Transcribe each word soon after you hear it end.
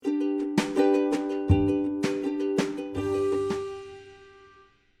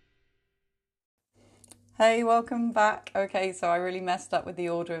Hey, welcome back. Okay, so I really messed up with the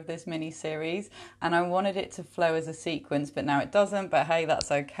order of this mini series and I wanted it to flow as a sequence, but now it doesn't. But hey, that's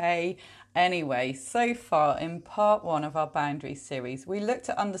okay. Anyway, so far in part one of our boundaries series, we looked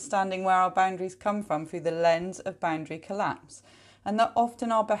at understanding where our boundaries come from through the lens of boundary collapse, and that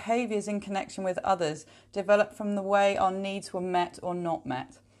often our behaviours in connection with others develop from the way our needs were met or not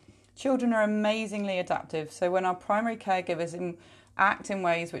met. Children are amazingly adaptive, so when our primary caregivers act in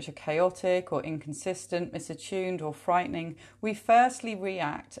ways which are chaotic or inconsistent, misattuned or frightening, we firstly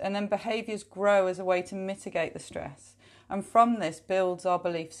react, and then behaviours grow as a way to mitigate the stress. And from this builds our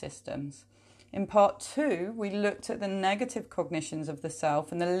belief systems. In part two, we looked at the negative cognitions of the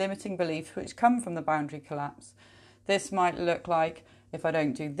self and the limiting beliefs which come from the boundary collapse. This might look like, if I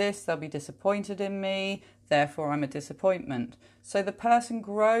don't do this, they'll be disappointed in me, therefore I'm a disappointment. So the person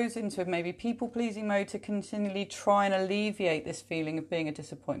grows into maybe people-pleasing mode to continually try and alleviate this feeling of being a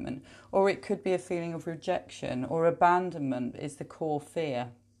disappointment. Or it could be a feeling of rejection or abandonment is the core fear.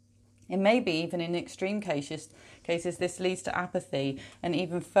 It may be even in extreme cases this leads to apathy and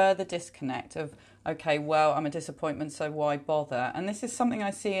even further disconnect of, okay, well, I'm a disappointment, so why bother? And this is something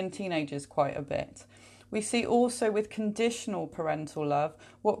I see in teenagers quite a bit. We see also with conditional parental love,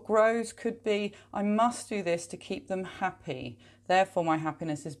 what grows could be, I must do this to keep them happy. Therefore, my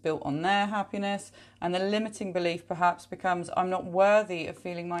happiness is built on their happiness, and the limiting belief perhaps becomes, I'm not worthy of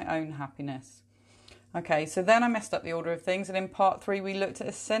feeling my own happiness. Okay, so then I messed up the order of things, and in part three we looked at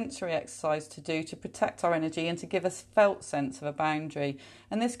a sensory exercise to do to protect our energy and to give us felt sense of a boundary.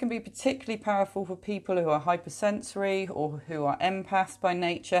 And this can be particularly powerful for people who are hypersensory or who are empaths by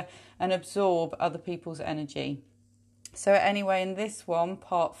nature and absorb other people's energy. So anyway, in this one,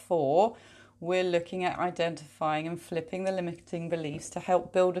 part four, we're looking at identifying and flipping the limiting beliefs to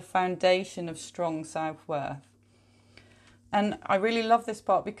help build a foundation of strong self-worth. And I really love this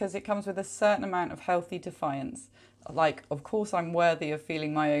part because it comes with a certain amount of healthy defiance. Like, of course, I'm worthy of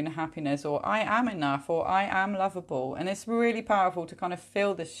feeling my own happiness, or I am enough, or I am lovable. And it's really powerful to kind of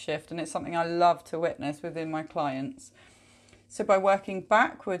feel this shift, and it's something I love to witness within my clients. So by working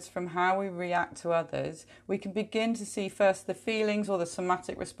backwards from how we react to others, we can begin to see first the feelings or the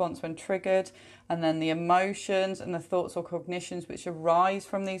somatic response when triggered, and then the emotions and the thoughts or cognitions which arise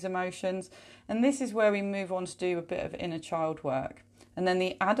from these emotions. And this is where we move on to do a bit of inner child work. And then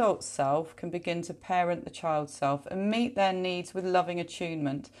the adult self can begin to parent the child self and meet their needs with loving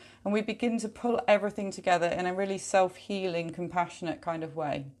attunement. And we begin to pull everything together in a really self-healing, compassionate kind of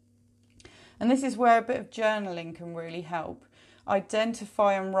way. And this is where a bit of journaling can really help.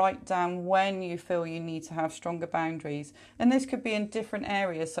 Identify and write down when you feel you need to have stronger boundaries. And this could be in different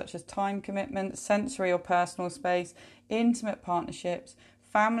areas such as time commitment, sensory or personal space, intimate partnerships,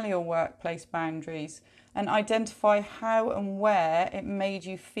 family or workplace boundaries. And identify how and where it made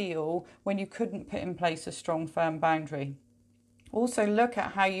you feel when you couldn't put in place a strong, firm boundary. Also look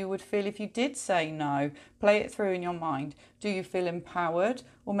at how you would feel if you did say no. Play it through in your mind. Do you feel empowered,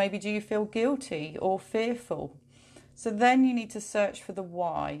 or maybe do you feel guilty or fearful? So then you need to search for the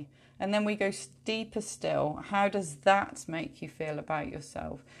why. And then we go deeper still. How does that make you feel about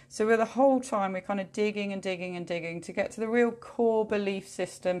yourself? So the whole time we're kind of digging and digging and digging to get to the real core belief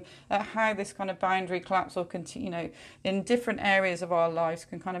system at how this kind of boundary collapse or continue, in different areas of our lives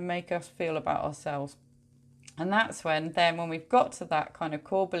can kind of make us feel about ourselves. And that's when we've got to that kind of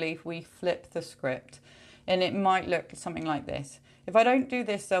core belief, we flip the script. And it might look something like this. If I don't do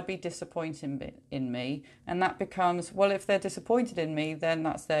this, they'll be disappointed in me. And that becomes, well, if they're disappointed in me, then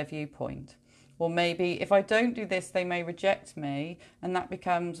that's their viewpoint. Or maybe if I don't do this, they may reject me. And that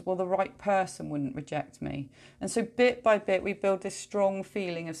becomes, well, the right person wouldn't reject me. And so bit by bit, we build this strong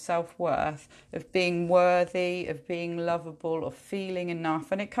feeling of self-worth, of being worthy, of being lovable, of feeling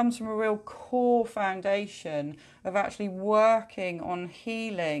enough. And it comes from a real core foundation of actually working on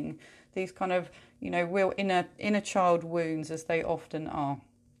healing these kind of, real inner child wounds, as they often are.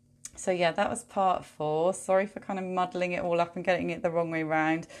 So yeah, that was part four. Sorry for kind of muddling it all up and getting it the wrong way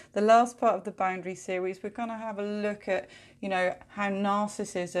round. The last part of the boundary series, we're going to have a look at, how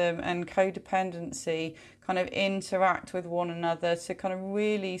narcissism and codependency kind of interact with one another to kind of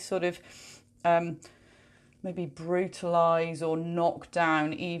really sort of maybe brutalise or knock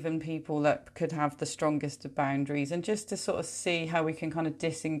down even people that could have the strongest of boundaries, and just to sort of see how we can kind of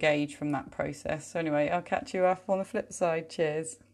disengage from that process. So anyway, I'll catch you up on the flip side. Cheers.